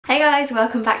Hey guys,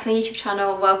 welcome back to my YouTube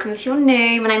channel. Welcome if you're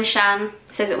new. My name's Shan,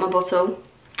 it says it on my bottle,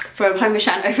 from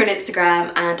HomeWithShan over on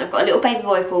Instagram, and I've got a little baby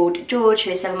boy called George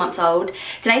who is 7 months old.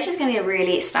 Today's just going to be a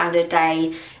really standard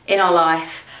day in our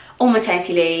life, on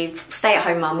maternity leave, stay at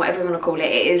home mum, whatever you want to call it.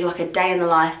 It is like a day in the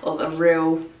life of a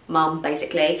real mum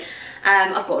basically.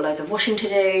 I've got loads of washing to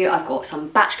do, I've got some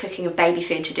batch cooking of baby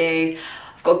food to do,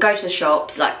 I've got to go to the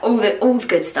shops, like all the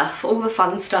good stuff, all the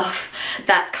fun stuff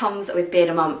that comes with being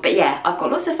a mum. But yeah, I've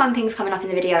got lots of fun things coming up in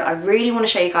the video. I really want to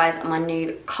show you guys my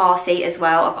new car seat as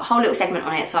well. I've got a whole little segment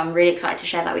on it, so I'm really excited to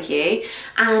share that with you.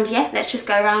 And yeah, let's just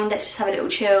go around, let's just have a little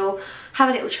chill, have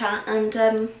a little chat, and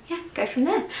yeah, go from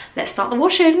there. Let's start the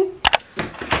washing.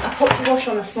 I popped the wash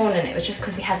on this morning, it was just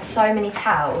because we had so many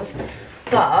towels,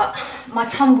 but my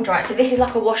tumble dryer, so this is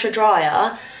like a washer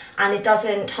dryer, and it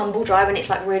doesn't tumble dry when it's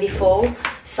like really full,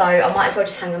 so I might as well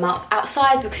just hang them up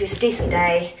outside because it's a decent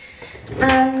day.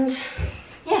 And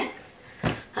yeah,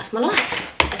 that's my life.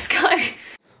 Let's go.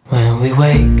 When we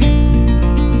wake,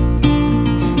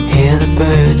 hear the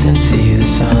birds and see the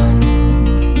sun.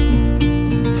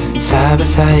 Side by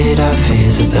side our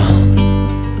fears are done.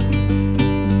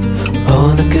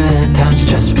 All the good times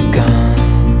just begun.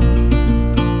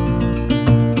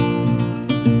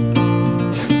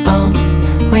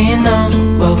 We know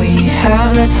what we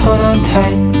have, let's hold on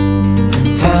tight.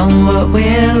 Found what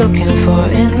we're looking for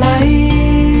in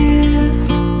life.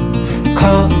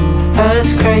 Call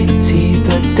us crazy,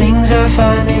 but things are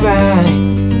finally right.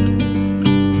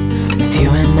 With you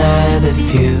and I, the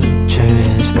future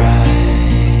is bright.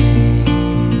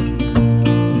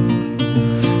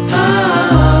 Oh,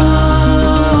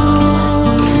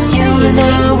 you and I,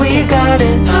 we got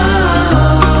it. Oh,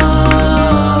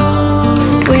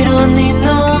 we don't need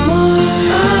no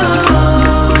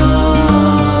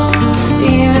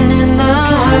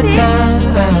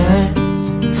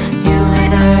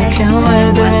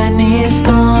weather any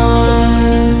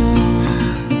storm.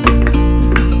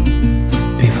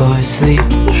 Before I sleep,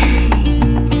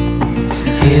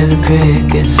 hear the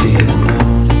crickets, see the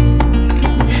moon.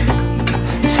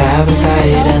 Side by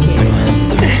side and through.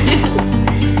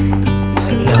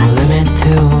 No limit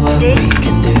to what we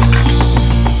can do.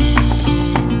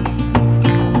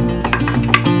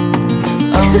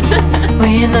 Oh,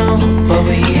 we know what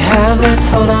we have, let's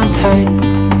hold on tight.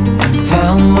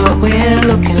 Found what we're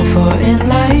looking for in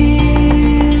life.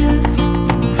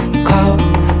 Call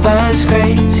us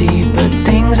crazy, but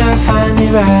things are finally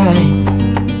right.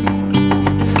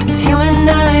 With you and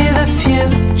I, the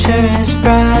future is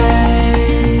bright.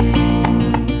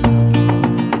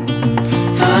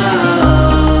 Oh,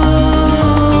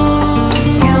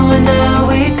 you and I,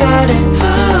 we got it.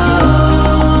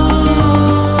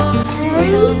 Oh, we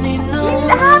don't need no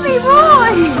happy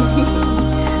boy.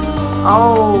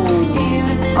 Oh.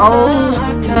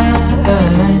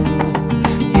 Time,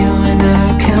 you and I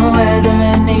can weather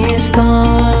any storm.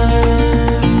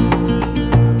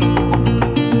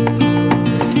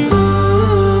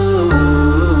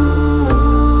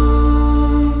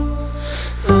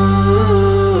 Ooh, ooh, ooh.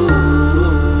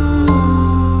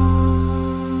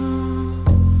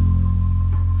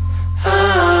 Oh,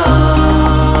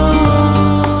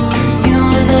 you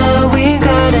and I, we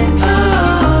got it.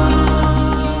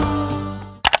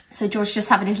 So George's just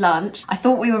having his lunch. I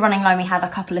thought we were running low and we had a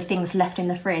couple of things left in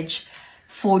the fridge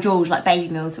for George, like baby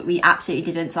meals, but we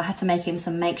absolutely didn't. So I had to make him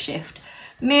some makeshift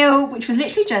meal, which was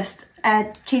literally just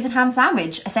a cheese and ham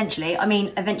sandwich, essentially. I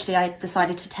mean, eventually I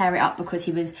decided to tear it up because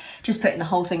he was just putting the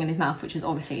whole thing in his mouth, which was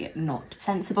obviously not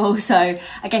sensible. So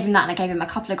I gave him that, and I gave him a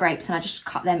couple of grapes, and I just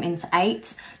cut them into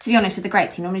 8. To be honest, with the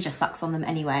grapes, he normally just sucks on them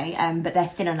anyway, but they're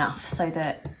thin enough so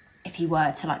that if he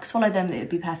were to like swallow them, it would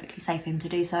be perfectly safe for him to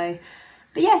do so.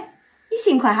 But yeah, you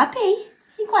seem quite happy.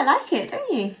 You quite like it,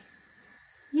 don't you?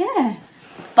 Yeah.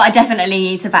 But I definitely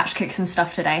need to batch cook some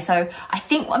stuff today. So I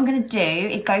think what I'm going to do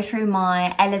is go through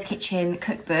my Ella's Kitchen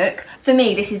cookbook. For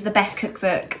me, this is the best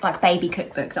cookbook, like baby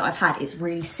cookbook that I've had. It's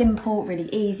really simple, really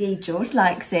easy. George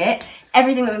likes it.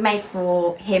 Everything that we've made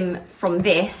for him from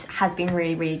this has been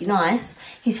really, really nice.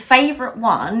 His favourite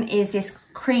one is this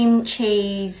cream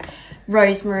cheese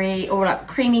rosemary, or like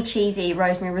creamy cheesy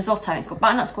rosemary risotto. It's got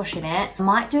butternut squash in it. I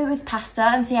might do it with pasta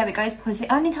and see how it goes, because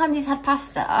the only time he's had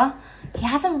pasta, he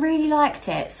hasn't really liked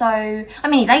it. So I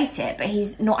mean, he's ate it, but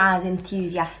he's not as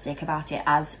enthusiastic about it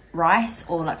as rice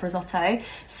or like risotto.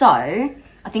 So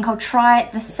I think I'll try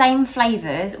the same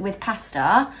flavours with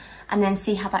pasta and then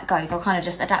see how that goes. I'll kind of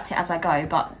just adapt it as I go,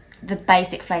 but the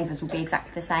basic flavours will be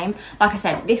exactly the same. Like I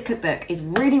said, this cookbook is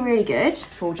really, really good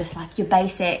for just like your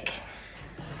basic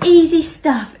easy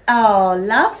stuff. Oh,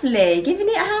 lovely. Giving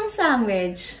it a ham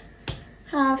sandwich.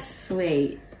 How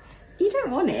sweet. You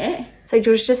don't want it. So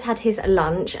George just had his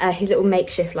lunch, his little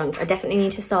makeshift lunch. I definitely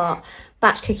need to start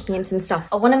batch cooking him some stuff.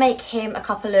 I want to make him a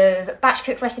couple of batch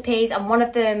cooked recipes, and one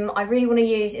of them I really want to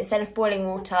use, instead of boiling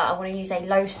water, I want to use a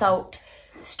low salt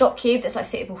stock cube that's like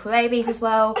suitable for babies as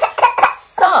well.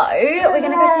 So we're going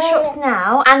to go to the shops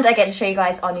now, and I get to show you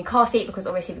guys our new car seat because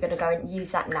obviously we're going to go and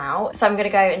use that now. So I'm going to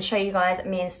go and show you guys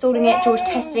me installing it, George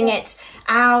testing it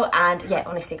out, and yeah,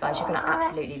 honestly guys, you're going to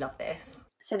absolutely love this.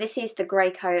 So this is the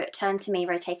Graco Turn2Me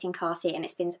rotating car seat, and it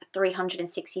spins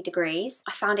 360 degrees.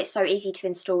 I found it so easy to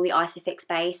install the ISOFIX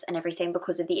base and everything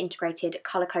because of the integrated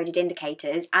colour-coded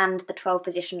indicators and the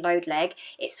 12-position load leg.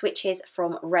 It switches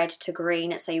from red to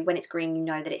green, so when it's green you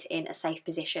know that it's in a safe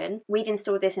position. We've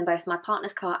installed this in both my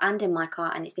partner's car and in my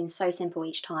car, and it's been so simple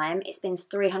each time. It spins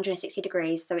 360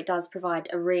 degrees, so it does provide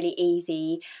a really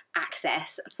easy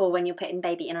access for when you're putting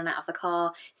baby in and out of the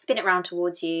car. Spin it round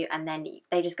towards you and then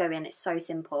they just go in. It's so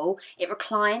simple. It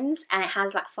reclines and it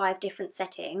has like 5 different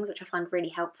settings, which I find really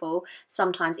helpful.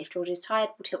 Sometimes if George is tired,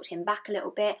 we'll tilt him back a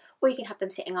little bit, or you can have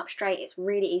them sitting up straight. It's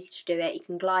really easy to do it. You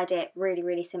can glide it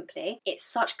really simply. It's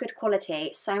such good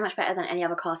quality, so much better than any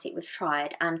other car seat we've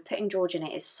tried, and putting George in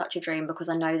it is such a dream because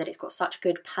I know that it's got such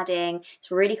good padding.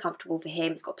 It's really comfortable for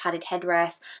him. It's got padded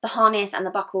headrests. The harness and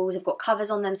the buckles have got covers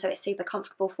on them, so it's super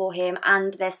comfortable for him,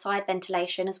 and there's side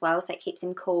ventilation as well, so it keeps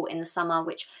him cool in the summer,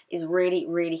 which is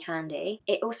really handy.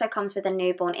 It also comes with a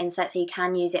newborn insert, so you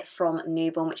can use it from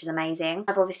newborn, which is amazing.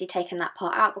 I've obviously taken that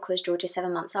part out because George is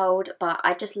 7 months old, but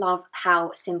I just love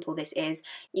how simple this is.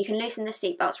 You can loosen the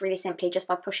seat belts really simply just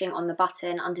by pushing on the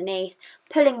button underneath,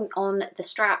 pulling on the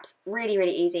straps, really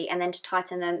easy, and then to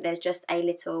tighten them there's just a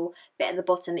little bit at the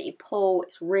bottom that you pull.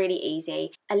 It's really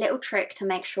easy. A little trick to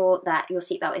make sure that your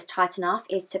seatbelt is tight enough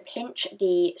is to pinch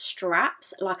the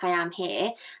straps like I am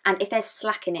here, and if there's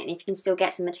slack in it and if you can still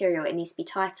get some material, it needs to be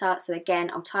tighter. So again,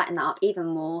 I'll tighten that up even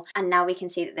more, and now we can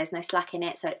see that there's no slack in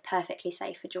it, so it's perfectly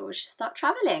safe for George to start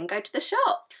travelling, go to the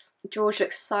shops. George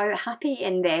looks so happy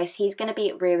in this. He's going to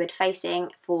be rearward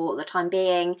facing for the time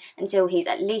being until he's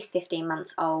at least 15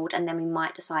 months old, and then we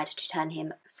might decide to turn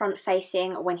him front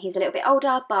facing when he's a little bit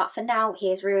older, but for now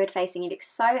he is rearward facing. He looks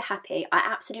so happy. I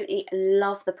absolutely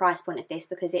love the price point of this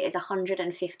because it is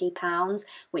 £150,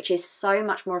 which is so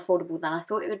much more affordable than I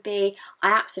thought it would be. I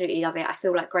absolutely love it. I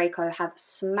feel like Graco have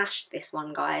smashed this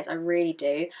one, guys. I really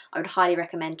do. I would highly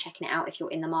recommend checking it out if you're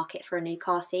in the market for a new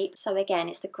car seat. So again,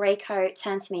 it's the Graco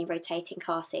Turn2Me rotating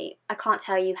car seat. I can't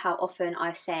tell you how often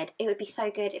I've said it would be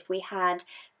so good if we had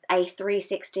a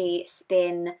 360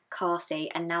 spin car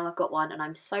seat, and now I've got one and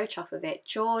I'm so chuffed with it.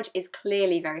 George is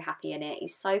clearly very happy in it.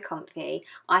 He's so comfy.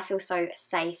 I feel so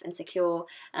safe and secure,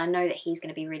 and I know that he's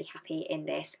going to be really happy in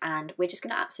this, and we're just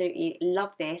going to absolutely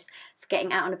love this for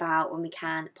getting out and about when we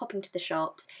can, popping to the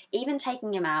shops. Even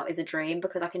taking him out is a dream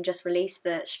because I can just release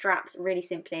the straps really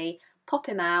simply, pop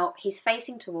him out, he's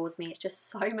facing towards me. It's just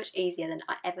so much easier than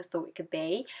I ever thought it could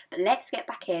be. But let's get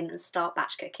back in and start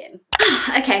batch cooking.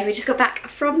 Okay, we just got back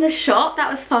from the shop.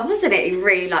 That was fun, wasn't it? He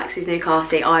really likes his new car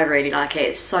seat. I really like it.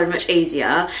 It's so much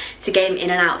easier to get him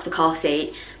in and out of the car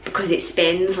seat because it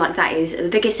spins. Like, that is the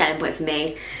biggest selling point for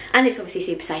me. And it's obviously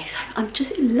super safe, so I'm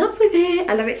just in love with it.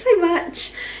 I love it so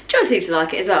much. John seems to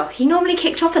like it as well. He normally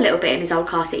kicked off a little bit in his old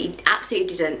car seat. He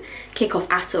absolutely didn't kick off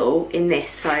at all in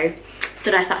this, so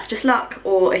don't know if that's just luck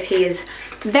or if he is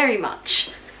very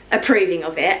much approving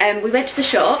of it. We went to the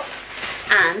shop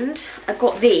and I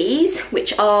got these,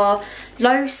 which are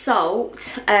low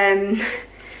salt, they're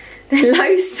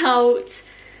low salt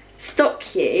stock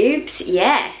cubes.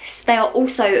 Yes, they are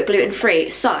also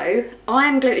gluten-free. So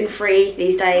I'm gluten-free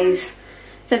these days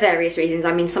for various reasons.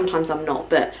 I mean, sometimes I'm not,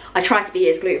 but I try to be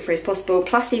as gluten-free as possible.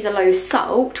 Plus these are low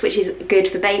salt, which is good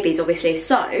for babies obviously.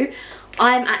 So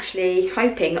I'm actually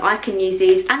hoping I can use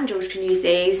these and George can use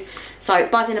these. So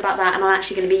buzzing about that, and I'm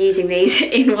actually going to be using these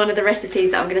in one of the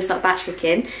recipes that I'm going to start batch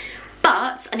cooking.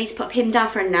 But I need to put him down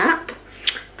for a nap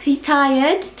because he's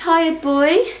tired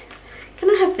boy. Can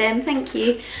I have them? Thank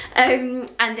you. And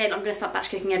then I'm going to start batch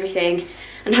cooking everything,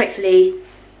 and hopefully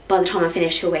by the time I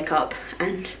finish he'll wake up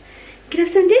and can have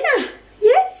some dinner.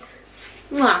 Yes?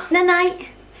 Mwah. Night.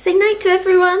 Say night to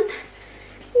everyone.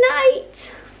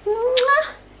 Night.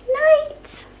 Mwah.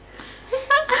 Night.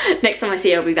 Next time I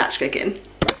see you, I'll be batch cooking.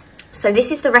 So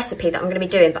this is the recipe that I'm going to be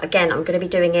doing, but again, I'm going to be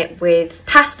doing it with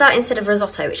pasta instead of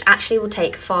risotto, which actually will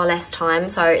take far less time.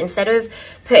 So instead of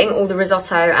putting all the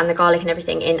risotto and the garlic and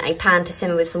everything in a pan to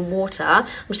simmer with some water, I'm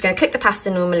just going to cook the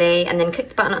pasta normally and then cook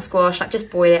the butternut squash, like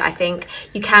just boil it. I think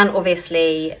you can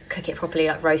obviously cook it properly,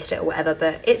 like roast it or whatever,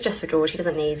 but it's just for George. He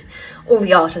doesn't need all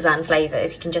the artisan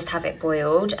flavours. He can just have it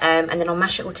boiled, and then I'll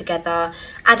mash it all together,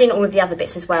 add in all of the other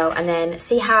bits as well, and then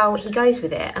see how he goes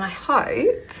with it. And I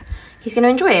hope he's going to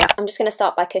enjoy it. I'm just going to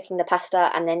start by cooking the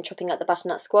pasta and then chopping up the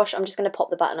butternut squash. I'm just going to pop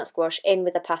the butternut squash in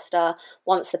with the pasta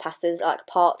once the pasta's like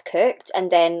part cooked,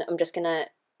 and then I'm just going to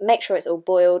make sure it's all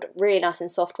boiled, really nice and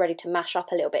soft, ready to mash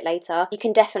up a little bit later. You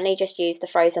can definitely just use the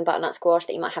frozen butternut squash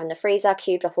that you might have in the freezer,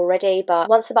 cubed up already, but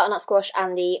once the butternut squash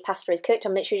and the pasta is cooked,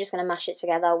 I'm literally just going to mash it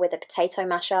together with a potato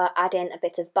masher, add in a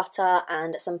bit of butter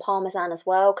and some parmesan as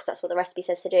well, because that's what the recipe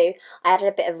says to do. I added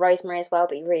a bit of rosemary as well,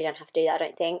 but you really don't have to do that, I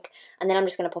don't think. And then I'm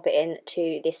just going to pop it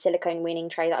into this silicone weaning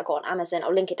tray that I got on Amazon.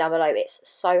 I'll link it down below. It's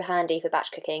so handy for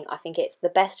batch cooking. I think it's the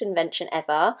best invention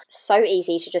ever. So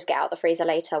easy to just get out of the freezer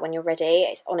later when you're ready.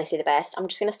 It's honestly the best. I'm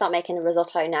just going to start making the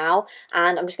risotto now,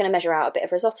 and I'm just going to measure out a bit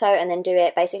of risotto and then do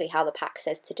it basically how the pack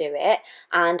says to do it.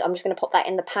 And I'm just going to pop that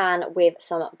in the pan with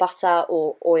some butter,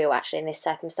 or oil actually in this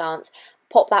circumstance.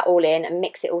 Pop that all in and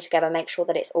mix it all together, make sure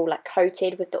that it's all like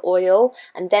coated with the oil,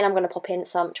 and then I'm going to pop in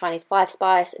some Chinese 5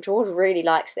 spice. George really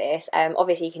likes this.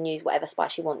 Obviously you can use whatever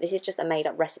spice you want. This is just a made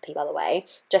up recipe, by the way,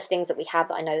 just things that we have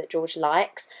that I know that George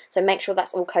likes. So make sure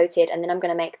that's all coated, and then I'm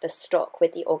going to make the stock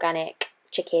with the organic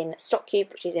chicken stock cube,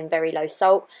 which is in very low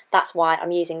salt. That's why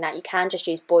I'm using that. You can just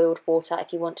use boiled water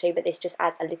if you want to, but this just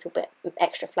adds a little bit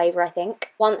extra flavour, I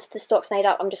think. Once the stock's made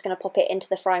up, I'm just going to pop it into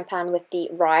the frying pan with the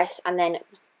rice, and then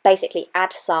basically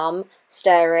add some,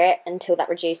 stir it until that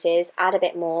reduces, add a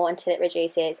bit more until it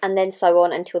reduces, and then so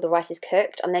on until the rice is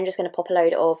cooked. I'm then just going to pop a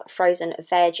load of frozen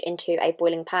veg into a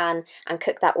boiling pan and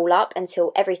cook that all up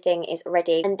until everything is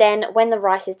ready. And then when the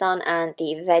rice is done and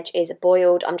the veg is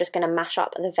boiled, I'm just going to mash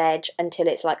up the veg until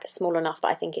it's like small enough that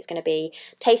I think it's going to be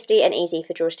tasty and easy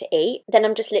for George to eat. Then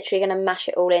I'm just literally going to mash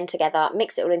it all in together,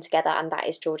 mix it all in together, and that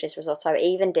is George's risotto. I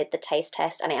even did the taste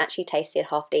test and it actually tasted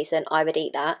half decent. I would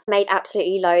eat that. Made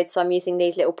absolutely loads, so I'm using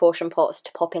these little portion pots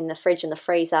to pop in the fridge and the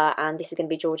freezer, and this is going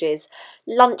to be George's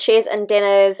lunches and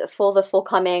dinners for the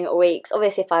forthcoming weeks.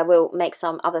 Obviously if I will make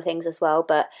some other things as well,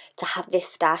 but to have this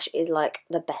stash is like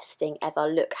the best thing ever.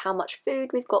 Look how much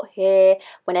food we've got here.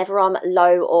 Whenever I'm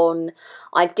low on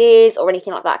ideas or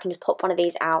anything like that, I can just pop one of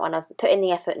these out, and I've put in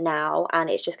the effort now and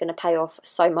it's just going to pay off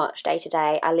so much day to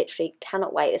day. I literally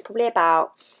cannot wait. There's probably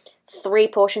about 3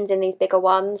 portions in these bigger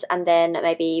ones, and then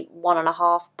maybe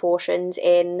 1.5 portions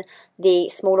in the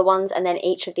smaller ones, and then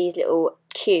each of these little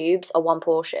cubes are 1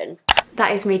 portion.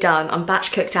 That is me done. I'm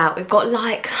batch cooked out. We've got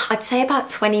like, I'd say about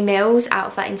 20 meals out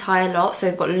of that entire lot. So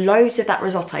we've got loads of that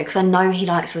risotto, because I know he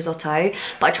likes risotto,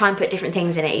 but I try and put different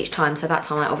things in it each time. So that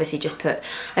time I obviously just put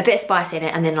a bit of spice in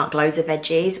it, and then like loads of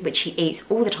veggies, which he eats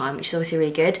all the time, which is obviously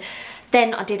really good.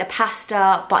 Then I did a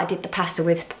pasta, but I did the pasta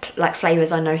with like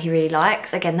flavours I know he really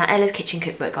likes. Again, that Ella's Kitchen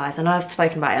cookbook, guys, I know I've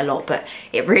spoken about it a lot, but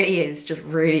it really is just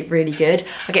really, really good.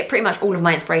 I get pretty much all of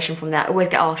my inspiration from that. I always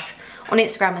get asked on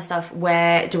Instagram and stuff,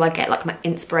 where do I get like my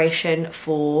inspiration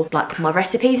for like my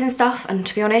recipes and stuff, and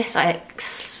to be honest, I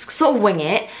sort of wing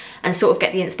it and sort of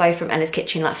get the inspo from Ella's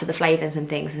Kitchen, like for the flavours and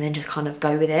things, and then just kind of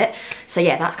go with it. So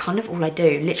yeah, that's kind of all I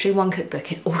do. Literally 1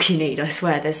 cookbook is all you need, I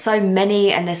swear. There's so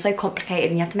many and they're so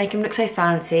complicated and you have to make him look so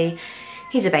fancy.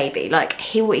 He's a baby, like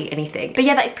he will eat anything. But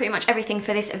yeah, that is pretty much everything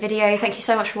for this video. Thank you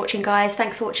so much for watching, guys.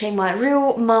 Thanks for watching my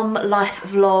real mum life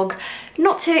vlog.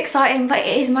 Not too exciting, but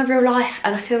it is my real life,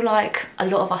 and I feel like a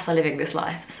lot of us are living this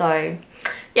life. So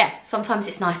yeah, sometimes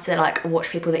it's nice to like watch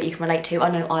people that you can relate to.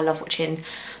 I know I love watching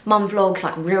mum vlogs,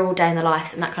 like real day in the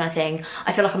lives and that kind of thing.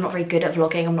 I feel like I'm not very good at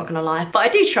vlogging, I'm not gonna lie, but I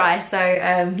do try. So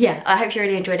yeah, I hope you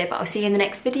really enjoyed it, but I'll see you in the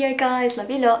next video, guys.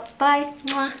 Love you lots. Bye.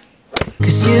 Mwah.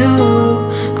 'Cause you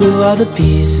glue all the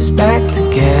pieces back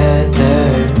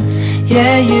together.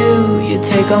 Yeah, you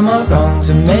take all my wrongs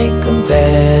and make them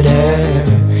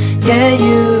better. Yeah,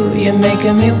 you're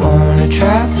making me wanna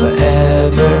try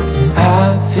forever. And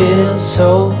I feel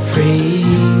so free,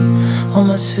 oh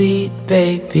my sweet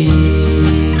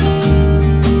baby.